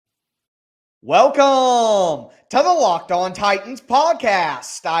Welcome to the Locked On Titans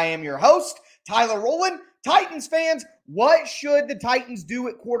podcast. I am your host, Tyler Rowland. Titans fans, what should the Titans do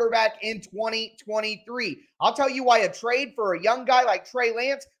at quarterback in 2023? I'll tell you why a trade for a young guy like Trey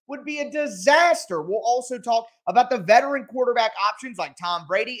Lance would be a disaster. We'll also talk about the veteran quarterback options like Tom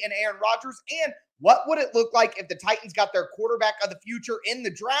Brady and Aaron Rodgers, and what would it look like if the Titans got their quarterback of the future in the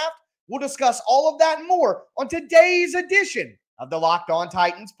draft. We'll discuss all of that and more on today's edition of the Locked On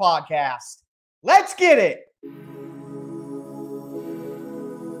Titans podcast. Let's get it.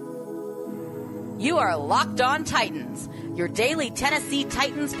 You are Locked On Titans, your daily Tennessee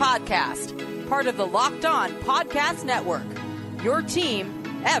Titans podcast, part of the Locked On Podcast Network, your team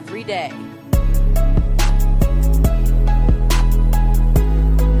every day.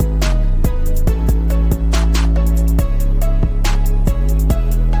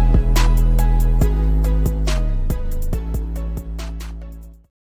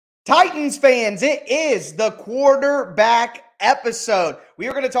 Titans fans, it is the quarterback episode. We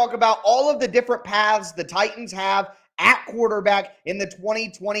are going to talk about all of the different paths the Titans have at quarterback in the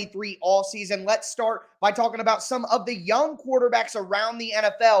 2023 all season. Let's start by talking about some of the young quarterbacks around the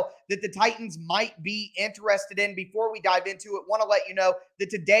NFL that the Titans might be interested in. Before we dive into it, want to let you know that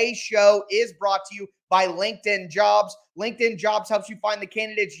today's show is brought to you by LinkedIn Jobs. LinkedIn Jobs helps you find the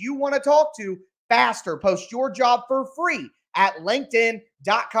candidates you want to talk to faster. Post your job for free at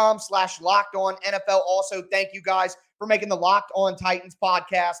linkedin.com/lockedonnfl. Also, thank you guys for making the Locked On Titans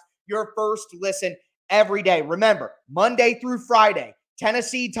podcast your first listen every day. Remember, Monday through Friday,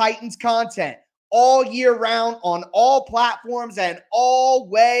 Tennessee Titans content all year round on all platforms and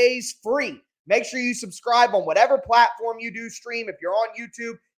always free. Make sure you subscribe on whatever platform you do stream. If you're on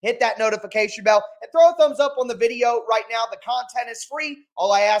YouTube, hit that notification bell and throw a thumbs up on the video right now. The content is free.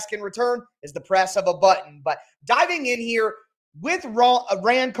 All I ask in return is the press of a button. But diving in here with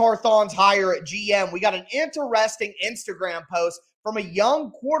Ran Carthon's hire at GM, we got an interesting Instagram post from a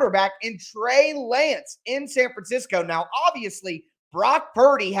young quarterback in Trey Lance in San Francisco. Now, obviously, Brock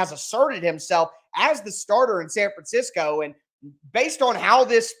Purdy has asserted himself as the starter in San Francisco, and based on how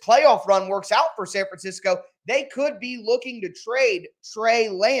this playoff run works out for San Francisco, they could be looking to trade Trey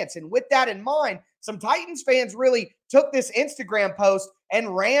Lance. And with that in mind, some Titans fans really took this Instagram post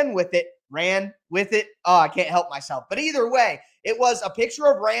and ran with it. Oh, I can't help myself. But either way, it was a picture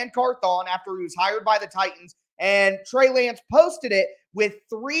of Ran Carthon after he was hired by the Titans, and Trey Lance posted it with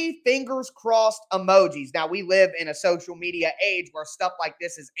 3 fingers crossed emojis. Now, we live in a social media age where stuff like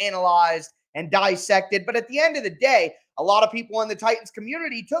this is analyzed and dissected. But at the end of the day, a lot of people in the Titans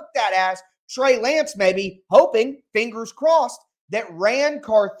community took that as Trey Lance maybe hoping, fingers crossed, that Ran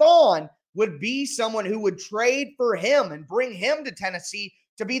Carthon would be someone who would trade for him and bring him to Tennessee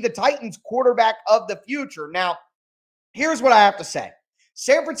to be the Titans quarterback of the future. Now, here's what I have to say.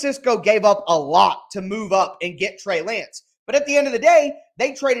 San Francisco gave up a lot to move up and get Trey Lance. But at the end of the day,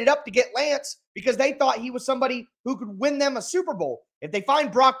 they traded up to get Lance because they thought he was somebody who could win them a Super Bowl. If they find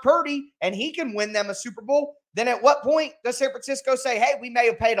Brock Purdy and he can win them a Super Bowl, then at what point does San Francisco say, hey, we may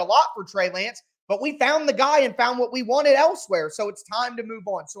have paid a lot for Trey Lance, but we found the guy and found what we wanted elsewhere, so it's time to move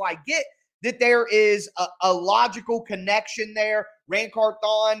on. So I get that there is a logical connection there. Ran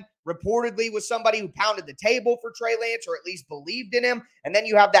Carthon reportedly was somebody who pounded the table for Trey Lance, or at least believed in him. And then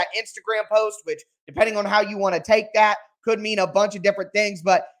you have that Instagram post, which, depending on how you want to take that, could mean a bunch of different things.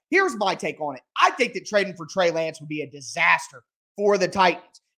 But here's my take on it. I think that trading for Trey Lance would be a disaster for the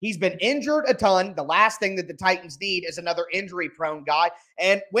Titans. He's been injured a ton. The last thing that the Titans need is another injury-prone guy.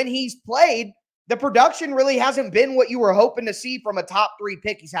 And when he's played, the production really hasn't been what you were hoping to see from a top 3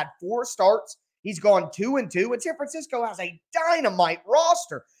 pick. He's had 4 starts. He's gone 2-2, and San Francisco has a dynamite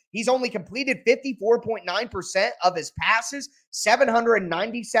roster. He's only completed 54.9% of his passes,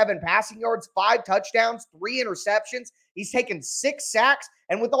 797 passing yards, 5 touchdowns, 3 interceptions. He's taken 6 sacks,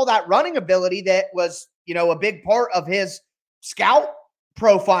 and with all that running ability that was, a big part of his scout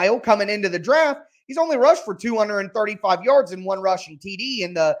profile coming into the draft, he's only rushed for 235 yards and 1 rushing TD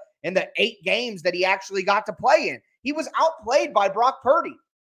in the 8 games that he actually got to play in. He was outplayed by Brock Purdy.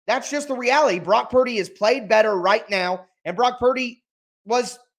 That's just the reality. Brock Purdy has played better right now, and Brock Purdy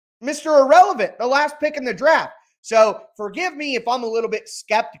was Mr. Irrelevant, the last pick in the draft. So forgive me if I'm a little bit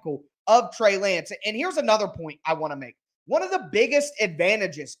skeptical of Trey Lance. And here's another point I want to make. One of the biggest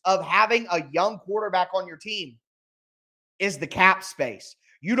advantages of having a young quarterback on your team is the cap space.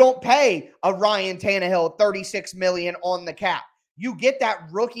 You don't pay a Ryan Tannehill $36 million on the cap. You get that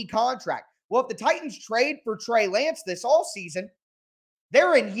rookie contract. Well, if the Titans trade for Trey Lance this offseason,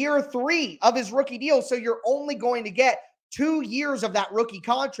 they're in year 3 of his rookie deal, so you're only going to get 2 years of that rookie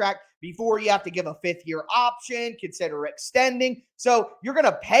contract before you have to give a 5th-year option, consider extending. So you're going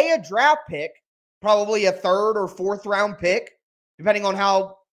to pay a draft pick, probably a 3rd or 4th round pick, depending on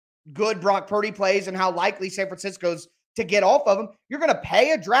how good Brock Purdy plays and how likely San Francisco's to get off of him. You're going to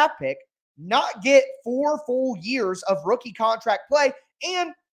pay a draft pick, not get 4 full years of rookie contract play.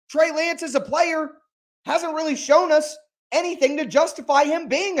 And Trey Lance as a player hasn't really shown us anything to justify him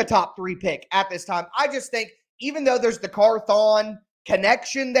being a top 3 pick at this time. I just think even though there's the Carthon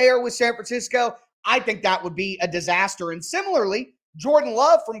connection there with San Francisco, I think that would be a disaster. And similarly, Jordan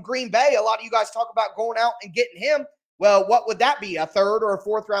Love from Green Bay, a lot of you guys talk about going out and getting him. Well, what would that be? A 3rd or a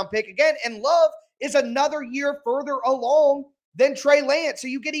 4th round pick again? And Love is another year further along than Trey Lance. So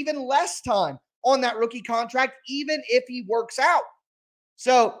you get even less time on that rookie contract, even if he works out.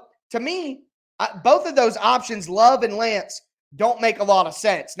 So to me, both of those options, Love and Lance, don't make a lot of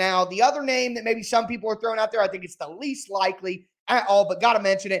sense. Now, the other name that maybe some people are throwing out there, I think it's the least likely at all, but got to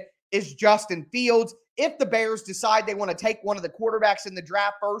mention it, is Justin Fields. If the Bears decide they want to take one of the quarterbacks in the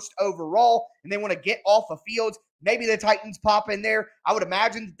draft first overall and they want to get off of Fields, maybe the Titans pop in there. I would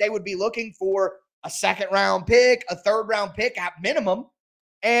imagine that they would be looking for a 2nd round pick, a 3rd round pick at minimum.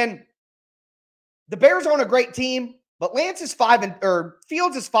 And the Bears aren't a great team, but Fields is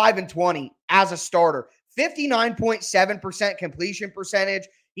 5-20 as a starter. 59.7% completion percentage.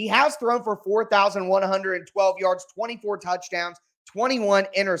 He has thrown for 4,112 yards, 24 touchdowns, 21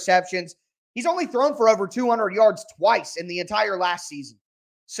 interceptions. He's only thrown for over 200 yards twice in the entire last season.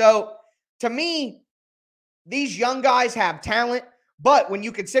 So, to me, these young guys have talent, but when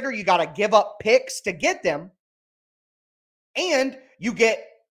you consider you got to give up picks to get them, and you get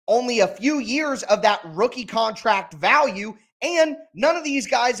only a few years of that rookie contract value, and none of these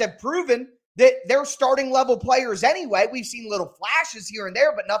guys have proven that they're starting level players anyway. We've seen little flashes here and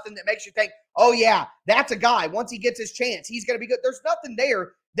there, but nothing that makes you think, oh yeah, that's a guy. Once he gets his chance, he's going to be good. There's nothing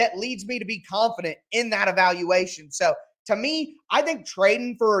there that leads me to be confident in that evaluation. So to me, I think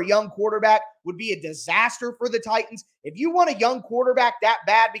trading for a young quarterback would be a disaster for the Titans. If you want a young quarterback that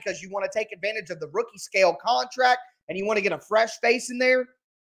bad because you want to take advantage of the rookie scale contract and you want to get a fresh face in there,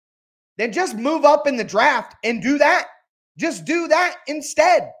 then just move up in the draft and do that. Just do that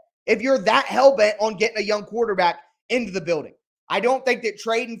instead. If you're that hell-bent on getting a young quarterback into the building. I don't think that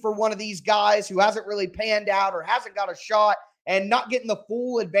trading for one of these guys who hasn't really panned out or hasn't got a shot and not getting the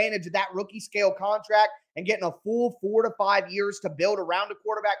full advantage of that rookie scale contract and getting a full 4 to 5 years to build around a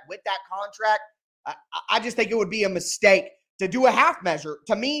quarterback with that contract, I just think it would be a mistake to do a half measure.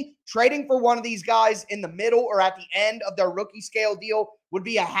 To me, trading for one of these guys in the middle or at the end of their rookie scale deal would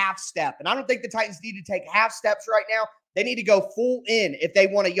be a half step. And I don't think the Titans need to take half steps right now. They need to go full in if they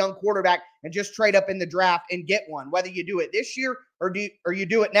want a young quarterback and just trade up in the draft and get one, whether you do it this year or you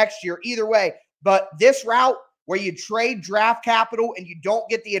do it next year, either way. But this route where you trade draft capital and you don't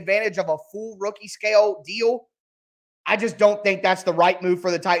get the advantage of a full rookie scale deal, I just don't think that's the right move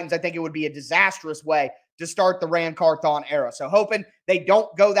for the Titans. I think it would be a disastrous way to start the Ran Carthon era. So hoping they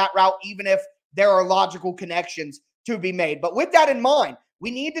don't go that route, even if there are logical connections to be made. But with that in mind, we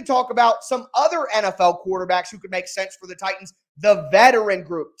need to talk about some other NFL quarterbacks who could make sense for the Titans. The veteran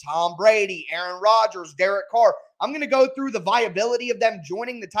group, Tom Brady, Aaron Rodgers, Derek Carr. I'm going to go through the viability of them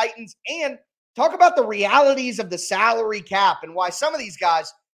joining the Titans and talk about the realities of the salary cap and why some of these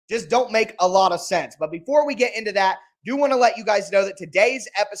guys just don't make a lot of sense. But before we get into that, I do want to let you guys know that today's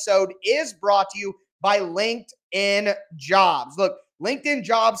episode is brought to you by LinkedIn Jobs. Look, LinkedIn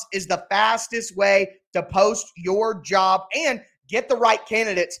Jobs is the fastest way to post your job and get the right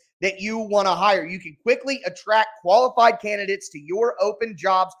candidates that you want to hire. You can quickly attract qualified candidates to your open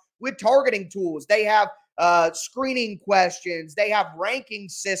jobs with targeting tools. They have screening questions. They have ranking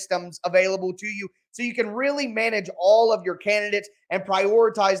systems available to you so you can really manage all of your candidates and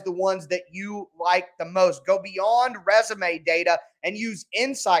prioritize the ones that you like the most. Go beyond resume data and use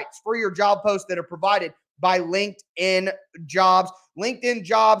insights for your job posts that are provided by LinkedIn Jobs. LinkedIn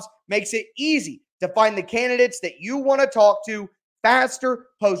Jobs makes it easy to find the candidates that you want to talk to faster.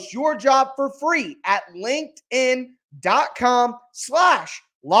 Post your job for free at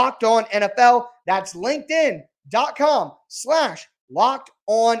linkedin.com/LockedOnNFL. That's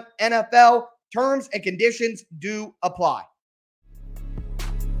linkedin.com/LockedOnNFL. Terms and conditions do apply.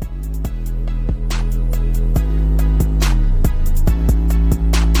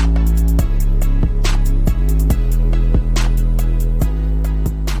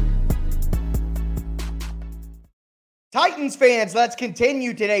 Titans fans, let's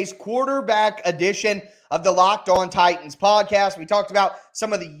continue today's quarterback edition of the Locked On Titans podcast. We talked about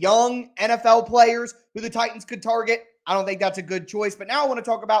some of the young NFL players who the Titans could target. I don't think that's a good choice. But now I want to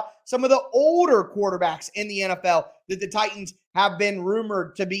talk about some of the older quarterbacks in the NFL that the Titans have been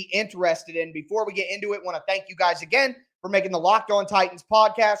rumored to be interested in. Before we get into it, I want to thank you guys again for making the Locked On Titans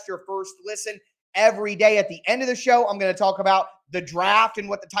podcast your first listen every day. At the end of the show, I'm going to talk about the draft and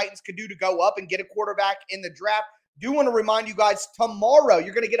what the Titans could do to go up and get a quarterback in the draft. Do want to remind you guys, tomorrow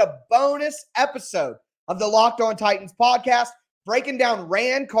you're going to get a bonus episode of the Locked On Titans podcast, breaking down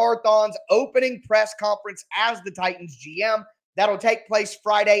Ran Carthon's opening press conference as the Titans GM. That'll take place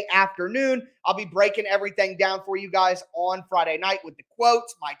Friday afternoon. I'll be breaking everything down for you guys on Friday night with the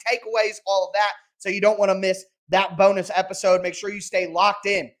quotes, my takeaways, all of that. So you don't want to miss that bonus episode. Make sure you stay locked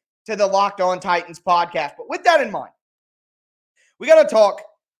in to the Locked On Titans podcast. But with that in mind, we got to talk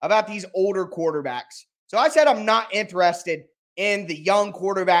about these older quarterbacks. So I said I'm not interested in the young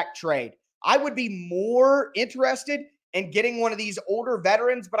quarterback trade. I would be more interested in getting one of these older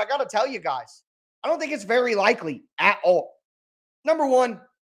veterans, but I got to tell you guys, I don't think it's very likely at all. Number one,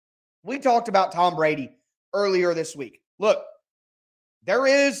 we talked about Tom Brady earlier this week. Look, there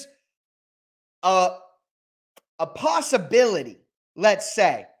is a possibility, let's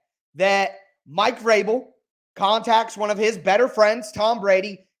say, that Mike Vrabel contacts one of his better friends, Tom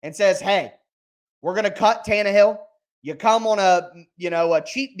Brady, and says, hey, we're going to cut Tannehill. You come on a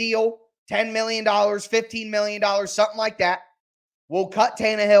cheap deal, $10 million, $15 million, something like that. We'll cut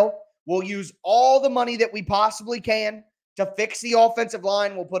Tannehill. We'll use all the money that we possibly can to fix the offensive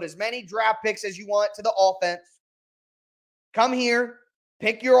line. We'll put as many draft picks as you want to the offense. Come here,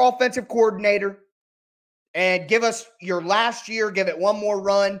 pick your offensive coordinator, and give us your last year. Give it one more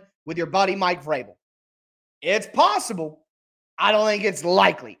run with your buddy Mike Vrabel. It's possible. I don't think it's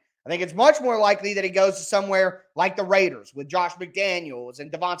likely. I think it's much more likely that he goes to somewhere like the Raiders with Josh McDaniels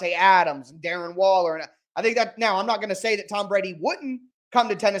and Devontae Adams and Darren Waller. And I think that now I'm not going to say that Tom Brady wouldn't come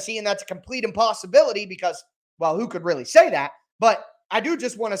to Tennessee, and that's a complete impossibility because, well, who could really say that? But I do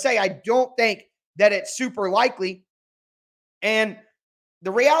just want to say I don't think that it's super likely. And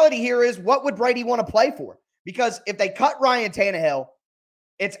the reality here is, what would Brady want to play for? Because if they cut Ryan Tannehill,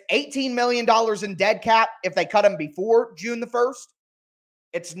 it's $18 million in dead cap if they cut him before June the 1st.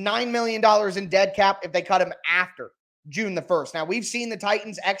 It's $9 million in dead cap if they cut him after June the 1st. Now, we've seen the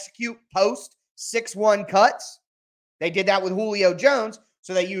Titans execute post 6-1 cuts. They did that with Julio Jones,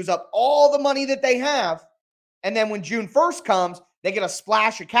 so they use up all the money that they have. And then when June 1st comes, they get a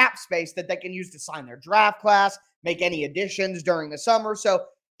splash of cap space that they can use to sign their draft class, make any additions during the summer. So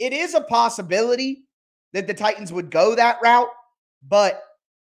it is a possibility that the Titans would go that route, but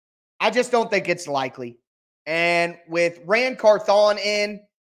I just don't think it's likely. And with Ran Carthon in,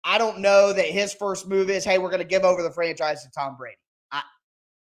 I don't know that his first move is, hey, we're going to give over the franchise to Tom Brady.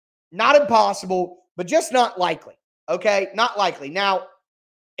 Not impossible, but just not likely. Okay? Not likely. Now,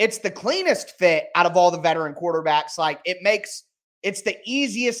 it's the cleanest fit out of all the veteran quarterbacks. Like, it's the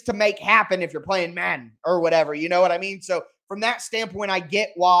easiest to make happen if you're playing Madden or whatever. You know what I mean? So from that standpoint, I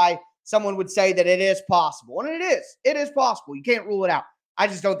get why someone would say that it is possible. And it is. It is possible. You can't rule it out. I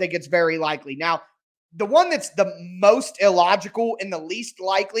just don't think it's very likely. Now, the one that's the most illogical and the least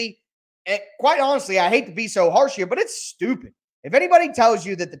likely, and quite honestly, I hate to be so harsh here, but it's stupid. If anybody tells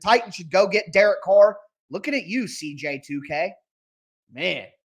you that the Titans should go get Derek Carr, looking at you, CJ2K. Man,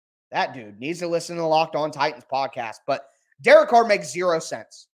 that dude needs to listen to the Locked On Titans podcast. But Derek Carr makes 0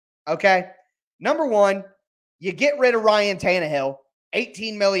 sense, okay? Number one, you get rid of Ryan Tannehill,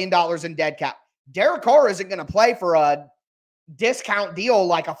 $18 million in dead cap. Derek Carr isn't going to play for a discount deal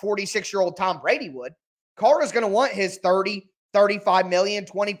like a 46-year-old Tom Brady would. Carr is going to want his $30, $35 million,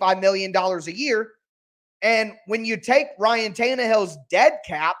 $25 million a year. And when you take Ryan Tannehill's dead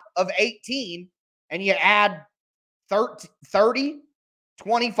cap of 18 and you add 30,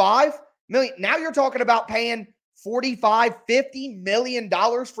 25 million, now you're talking about paying $45, $50 million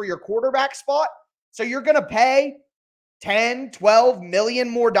for your quarterback spot. So you're going to pay 10, 12 million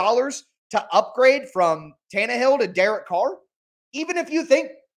more dollars to upgrade from Tannehill to Derek Carr. Even if you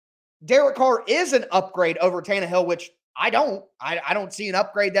think Derek Carr is an upgrade over Tannehill, which I don't. I don't see an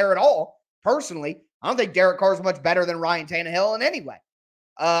upgrade there at all, personally. I don't think Derek Carr is much better than Ryan Tannehill in any way.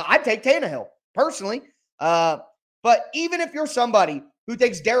 I'd take Tannehill, personally. But even if you're somebody who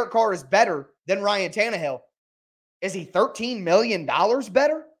thinks Derek Carr is better than Ryan Tannehill, is he $13 million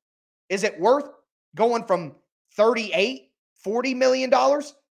better? Is it worth going from $38, $40 million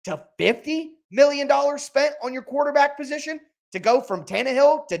to $50 million spent on your quarterback position to go from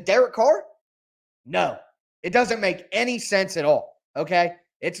Tannehill to Derek Carr? No, it doesn't make any sense at all, okay?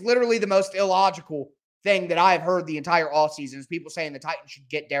 It's literally the most illogical thing that I've heard the entire offseason is people saying the Titans should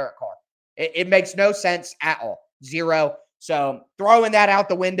get Derek Carr. It makes no sense at all. 0. So throwing that out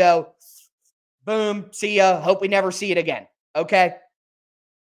the window, Boom. See ya. Hope we never see it again. Okay.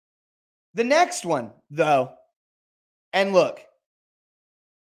 The next one, though, and look,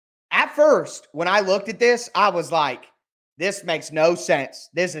 at first, when I looked at this, I was like, this makes no sense.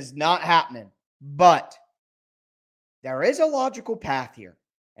 This is not happening. But there is a logical path here,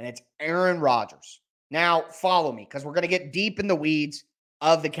 and it's Aaron Rodgers. Now, follow me because we're going to get deep in the weeds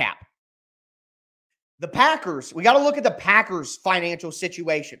of the cap. The Packers, we got to look at the Packers' financial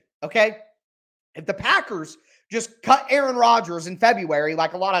situation, okay? If the Packers just cut Aaron Rodgers in February,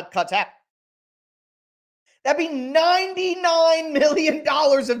 like a lot of cuts happen, that'd be $99 million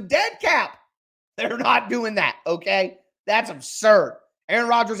of dead cap. They're not doing that, okay? That's absurd. Aaron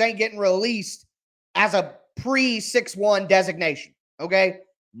Rodgers ain't getting released as a pre-6-1 designation, okay?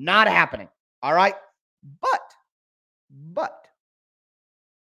 Not happening, all right? But,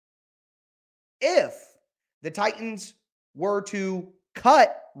 if the Titans were to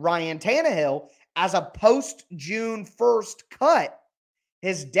cut Ryan Tannehill as a post-June 1st cut,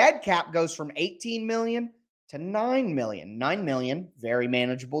 his dead cap goes from $18 million to $9 million. $9 million, very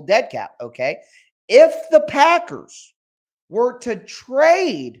manageable dead cap, okay? If the Packers were to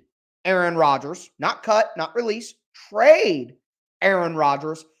trade Aaron Rodgers, not cut, not release, trade Aaron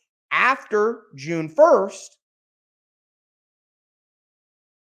Rodgers after June 1st,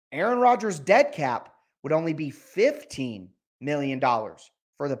 Aaron Rodgers' dead cap would only be $15 million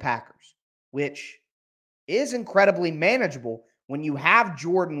for the Packers, which is incredibly manageable when you have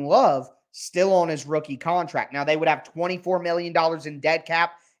Jordan Love still on his rookie contract. Now, they would have $24 million in dead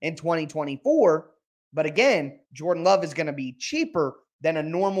cap in 2024, but again, Jordan Love is going to be cheaper than a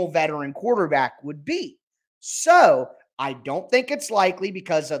normal veteran quarterback would be. So, I don't think it's likely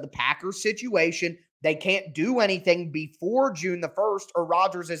because of the Packers situation. They can't do anything before June the 1st, or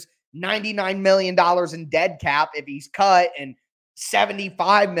Rodgers is $99 million in dead cap if he's cut, and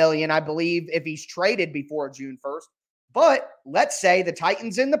 $75 million, I believe, if he's traded before June 1st. But let's say the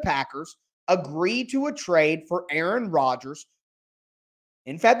Titans and the Packers agree to a trade for Aaron Rodgers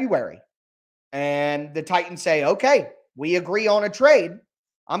in February. And the Titans say, okay, we agree on a trade.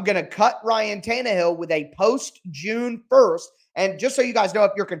 I'm going to cut Ryan Tannehill with a post-June 1st. And just so you guys know,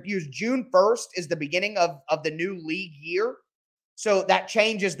 if you're confused, June 1st is the beginning of the new league year. So that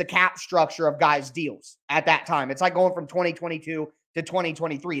changes the cap structure of guys' deals at that time. It's like going from 2022 to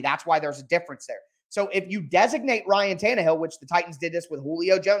 2023. That's why there's a difference there. So if you designate Ryan Tannehill, which the Titans did this with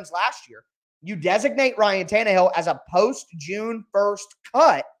Julio Jones last year, you designate Ryan Tannehill as a post-June 1st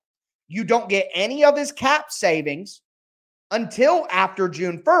cut, you don't get any of his cap savings until after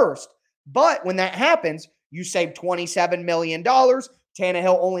June 1st. But when that happens, you save $27 million.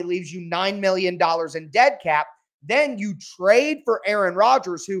 Tannehill only leaves you $9 million in dead cap. Then you trade for Aaron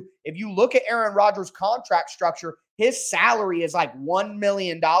Rodgers, who, if you look at Aaron Rodgers' contract structure, his salary is like $1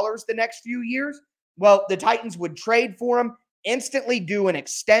 million the next few years. Well, the Titans would trade for him, instantly do an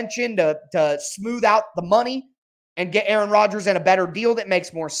extension to smooth out the money and get Aaron Rodgers in a better deal that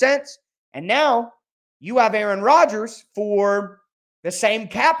makes more sense. And now you have Aaron Rodgers for the same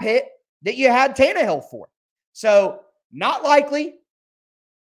cap hit that you had Tannehill for. So not likely.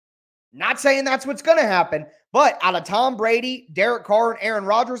 Not saying that's what's going to happen. But out of Tom Brady, Derek Carr, and Aaron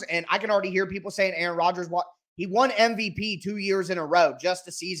Rodgers, and I can already hear people saying Aaron Rodgers, he won MVP 2 years in a row just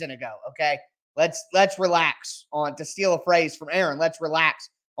a season ago, okay? Let's relax on, to steal a phrase from Aaron, let's relax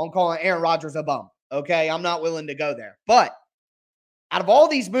on calling Aaron Rodgers a bum, okay? I'm not willing to go there. But out of all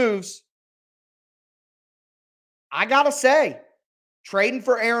these moves, I got to say, trading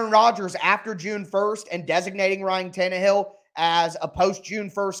for Aaron Rodgers after June 1st and designating Ryan Tannehill as a post-June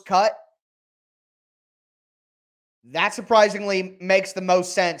 1st cut, that surprisingly makes the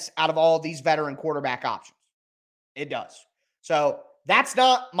most sense out of all of these veteran quarterback options. It does. So that's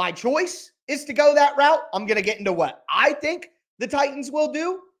not my choice, is to go that route. I'm going to get into what I think the Titans will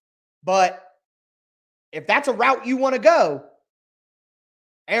do. But if that's a route you want to go,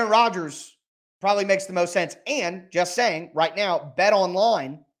 Aaron Rodgers probably makes the most sense. And just saying, right now,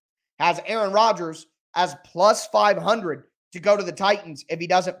 BetOnline has Aaron Rodgers as plus 500 to go to the Titans if he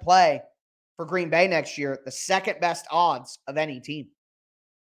doesn't play for Green Bay next year, the second best odds of any team.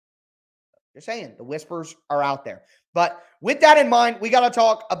 Just saying, the whispers are out there. But with that in mind, we got to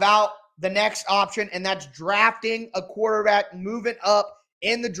talk about the next option, and that's drafting a quarterback, moving up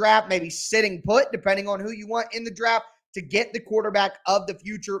in the draft, maybe sitting put, depending on who you want in the draft, to get the quarterback of the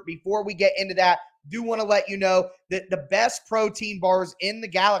future. Before we get into that, do want to let you know that the best protein bars in the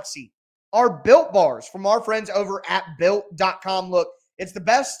galaxy are Built Bars from our friends over at Built.com. Look, it's the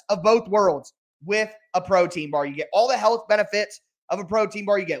best of both worlds with a protein bar. You get all the health benefits of a protein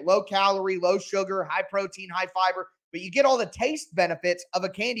bar. You get low calorie, low sugar, high protein, high fiber. but you get all the taste benefits of a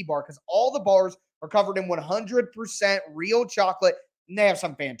candy bar because all the bars are covered in 100% real chocolate. And they have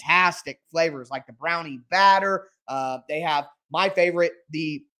some fantastic flavors like the brownie batter. They have my favorite,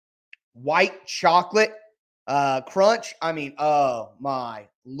 the white chocolate crunch. I mean, oh my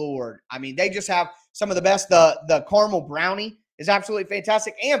Lord. I mean, they just have some of the best. The caramel brownie is absolutely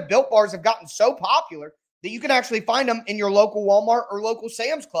fantastic. And Built Bars have gotten so popular that you can actually find them in your local Walmart or local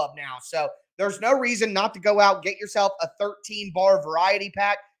Sam's Club now. So there's no reason not to go out, get yourself a 13-bar variety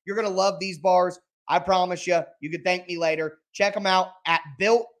pack. You're going to love these bars. I promise you. You can thank me later. Check them out at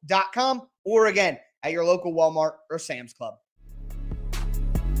built.com or again at your local Walmart or Sam's Club.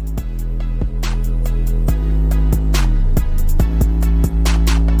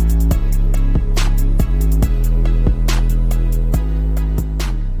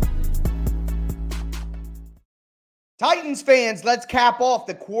 Titans fans, let's cap off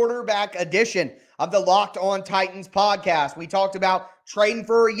the quarterback edition of the Locked On Titans podcast. We talked about trading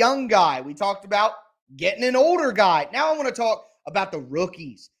for a young guy. We talked about getting an older guy. Now I want to talk about the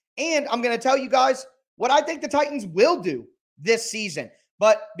rookies. And I'm going to tell you guys what I think the Titans will do this season.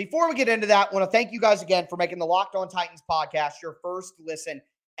 But before we get into that, I want to thank you guys again for making the Locked On Titans podcast your first listen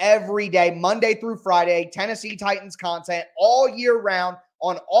every day, Monday through Friday, Tennessee Titans content all year round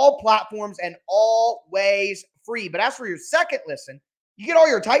on all platforms and always free. But as for your second listen, you get all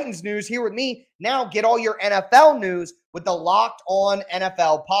your Titans news here with me. Now get all your NFL news with the Locked On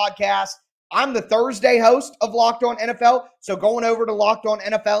NFL podcast. I'm the Thursday host of Locked On NFL, so going over to Locked On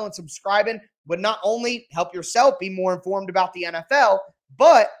NFL and subscribing would not only help yourself be more informed about the NFL,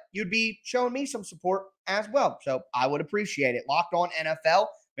 but you'd be showing me some support as well. So I would appreciate it. Locked On NFL.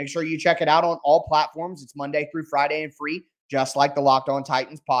 Make sure you check it out on all platforms. It's Monday through Friday and free, just like the Locked On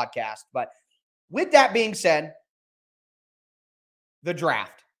Titans podcast. But with that being said, the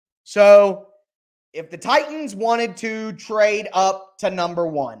draft. So if the Titans wanted to trade up to number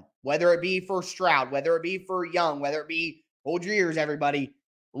one, whether it be for Stroud, whether it be for Young, whether it be, hold your ears, everybody,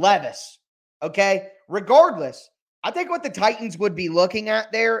 Levis, okay? Regardless, I think what the Titans would be looking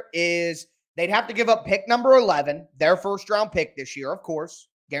at there is they'd have to give up pick number 11, their first-round pick this year, of course,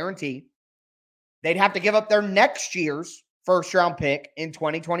 guaranteed. They'd have to give up their next year's first-round pick in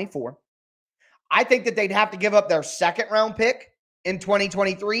 2024. I think that they'd have to give up their second-round pick in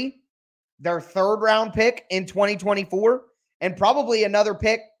 2023, their third-round pick in 2024, and probably another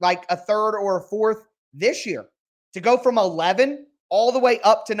pick, like a third or a fourth this year, to go from 11 all the way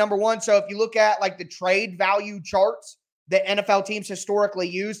up to number one. So if you look at like the trade value charts that NFL teams historically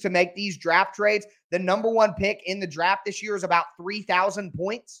use to make these draft trades, the number one pick in the draft this year is about 3,000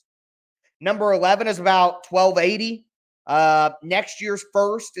 points. Number 11 is about 1,280. Next year's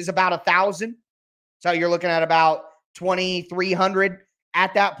first is about 1,000. So you're looking at about 2,300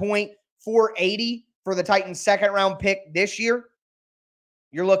 at that point. 480 for the Titans' second-round pick this year.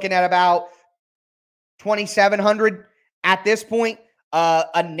 You're looking at about 2,700 at this point.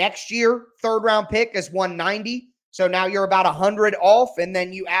 A next year third-round pick is 190. So now you're about 100 off, and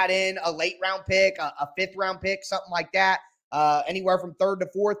then you add in a late-round pick, a fifth-round pick, something like that, anywhere from third to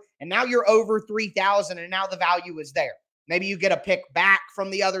fourth. And now you're over 3,000, and now the value is there. Maybe you get a pick back from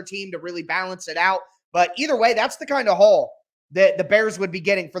the other team to really balance it out. But either way, that's the kind of haul that the Bears would be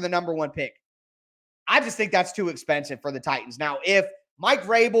getting for the number one pick. I just think that's too expensive for the Titans. Now, if Mike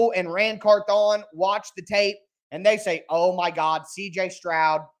Vrabel and Rand Carthon watch the tape and they say, oh my God, C.J.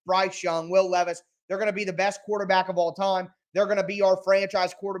 Stroud, Bryce Young, Will Levis, they're going to be the best quarterback of all time. They're going to be our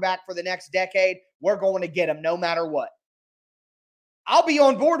franchise quarterback for the next decade. We're going to get them no matter what. I'll be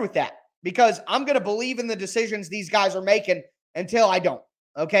on board with that because I'm going to believe in the decisions these guys are making until I don't,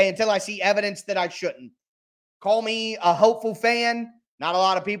 okay? Until I see evidence that I shouldn't. Call me a hopeful fan. Not a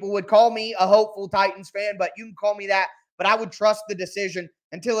lot of people would call me a hopeful Titans fan, but you can call me that. But I would trust the decision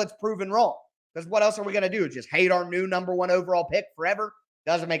until it's proven wrong. Because what else are we going to do? Just hate our new number one overall pick forever?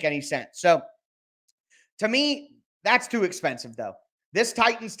 Doesn't make any sense. So to me, that's too expensive, though. This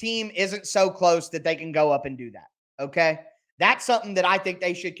Titans team isn't so close that they can go up and do that, okay? That's something that I think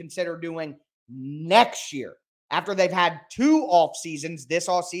they should consider doing next year after they've had two off seasons, this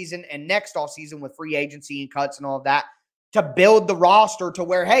off season and next off season with free agency and cuts and all of that, to build the roster to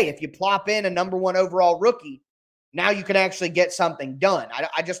where, hey, if you plop in a number one overall rookie, now you can actually get something done.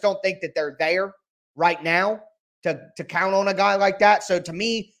 I just don't think that they're there right now to count on a guy like that. So to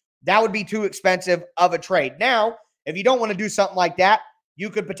me, that would be too expensive of a trade. Now, if you don't want to do something like that, you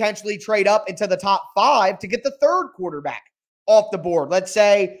could potentially trade up into the top 5 to get the third quarterback off the board. Let's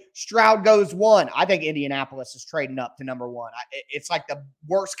say Stroud goes 1. I think Indianapolis is trading up to number 1. It's like the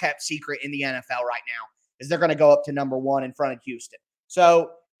worst kept secret in the NFL right now is they're going to go up to number 1 in front of Houston.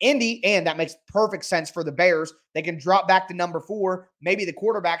 So Indy, and that makes perfect sense for the Bears. They can drop back to number 4. Maybe the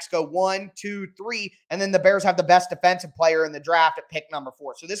quarterbacks go 1, 2, 3, and then the Bears have the best defensive player in the draft at pick number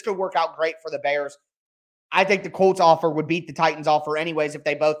 4. So this could work out great for the Bears. I think the Colts offer would beat the Titans offer anyways if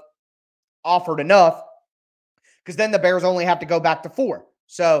they both offered enough, because then the Bears only have to go back to 4.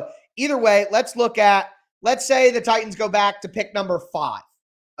 So either way, let's say the Titans go back to pick number 5.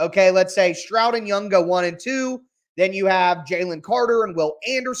 Okay, let's say Stroud and Young go 1 and 2. Then you have Jalen Carter and Will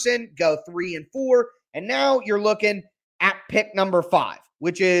Anderson go 3 and 4. And now you're looking at pick number 5,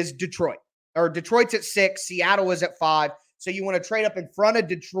 which is Detroit. Or Detroit's at 6. Seattle is at 5. So you want to trade up in front of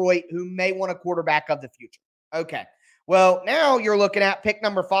Detroit, who may want a quarterback of the future. Okay. Well, now you're looking at pick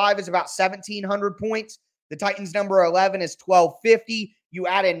number 5 is about 1,700 points. The Titans number 11 is 1,250. You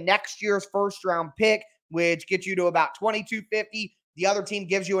add in next year's first-round pick, which gets you to about 2,250. The other team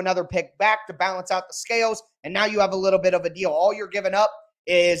gives you another pick back to balance out the scales, and now you have a little bit of a deal. All you're giving up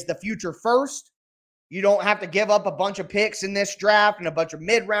is the future first. You don't have to give up a bunch of picks in this draft and a bunch of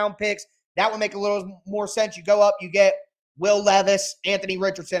mid-round picks. That would make a little more sense. You go up, you get Will Levis, Anthony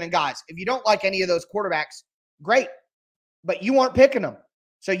Richardson, and guys. If you don't like any of those quarterbacks, great, but you aren't picking them.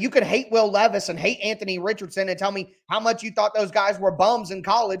 So you could hate Will Levis and hate Anthony Richardson and tell me how much you thought those guys were bums in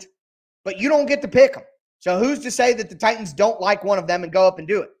college, but you don't get to pick them. So who's to say that the Titans don't like one of them and go up and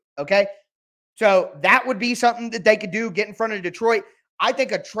do it, okay? So that would be something that they could do, get in front of Detroit. I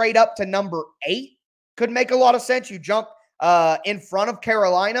think a trade up to number 8 could make a lot of sense. You jump in front of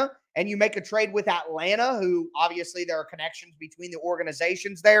Carolina and you make a trade with Atlanta, who obviously there are connections between the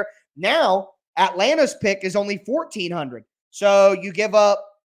organizations there. Now, Atlanta's pick is only 1,400. So you give up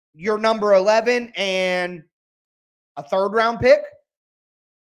your number 11 and a third-round pick.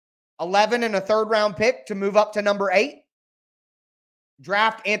 11 and a third-round pick to move up to number 8.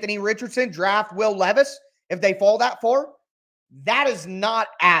 Draft Anthony Richardson, draft Will Levis if they fall that far. That is not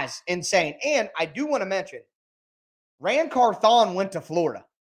as insane. And I do want to mention, Ran Carthon went to Florida.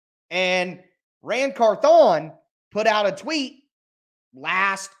 And Ran Carthon put out a tweet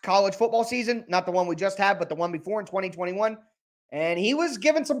last college football season, not the one we just had, but the one before in 2021. And he was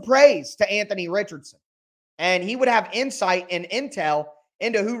giving some praise to Anthony Richardson. And he would have insight and intel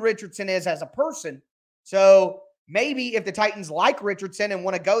into who Richardson is as a person. So maybe if the Titans like Richardson and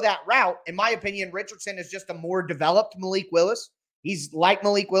want to go that route, in my opinion, Richardson is just a more developed Malik Willis. He's like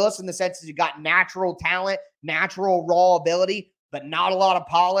Malik Willis in the sense that he's got natural talent, natural raw ability, but not a lot of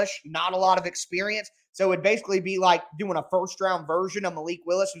polish, not a lot of experience. So it would basically be like doing a first-round version of Malik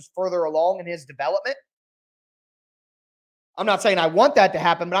Willis who's further along in his development. I'm not saying I want that to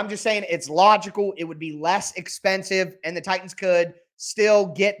happen, but I'm just saying it's logical. It would be less expensive, and the Titans could still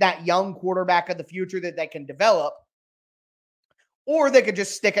get that young quarterback of the future that they can develop. Or they could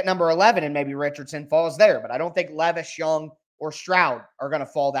just stick at number 11 and maybe Richardson falls there. But I don't think Levis, Young, or Stroud are going to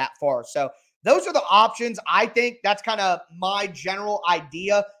fall that far. So those are the options. I think that's kind of my general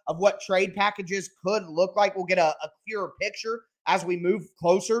idea of what trade packages could look like. We'll get a clearer picture as we move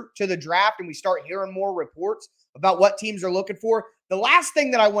closer to the draft and we start hearing more reports about what teams are looking for. The last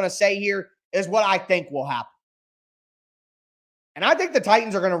thing that I want to say here is what I think will happen. And I think the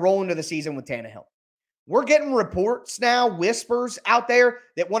Titans are going to roll into the season with Tannehill. We're getting reports now, whispers out there,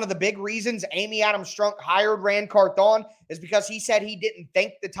 that one of the big reasons Amy Adams Strunk hired Ran Carthon is because he said he didn't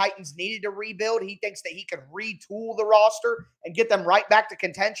think the Titans needed to rebuild. He thinks that he could retool the roster and get them right back to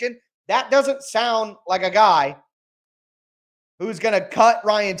contention. That doesn't sound like a guy who's going to cut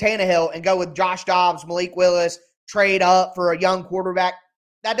Ryan Tannehill and go with Josh Dobbs, Malik Willis, trade up for a young quarterback.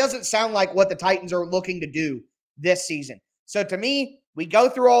 That doesn't sound like what the Titans are looking to do this season. So to me, we go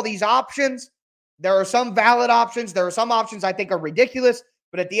through all these options. There are some valid options. There are some options I think are ridiculous.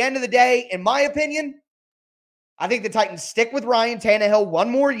 But at the end of the day, in my opinion, I think the Titans stick with Ryan Tannehill one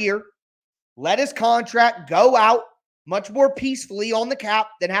more year, let his contract go out much more peacefully on the cap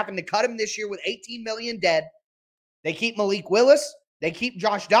than having to cut him this year with $18 million dead. They keep Malik Willis. They keep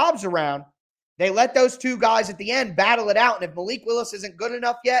Josh Dobbs around. They let those two guys at the end battle it out. And if Malik Willis isn't good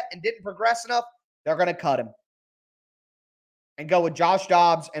enough yet and didn't progress enough, they're going to cut him and go with Josh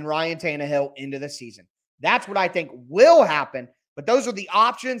Dobbs and Ryan Tannehill into the season. That's what I think will happen. But those are the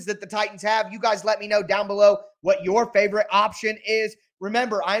options that the Titans have. You guys let me know down below what your favorite option is.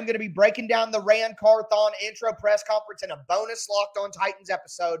 Remember, I'm going to be breaking down the Ran Carthon intro press conference in a bonus Locked On Titans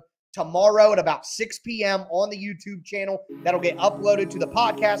episode tomorrow at about 6 p.m. on the YouTube channel. That'll get uploaded to the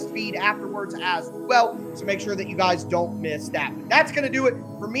podcast feed afterwards as well. So make sure that you guys don't miss that. But that's going to do it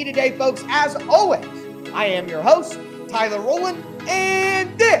for me today, folks. As always, I am your host, Tyler Rowland,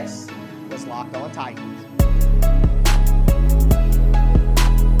 and this was Locked On Titans.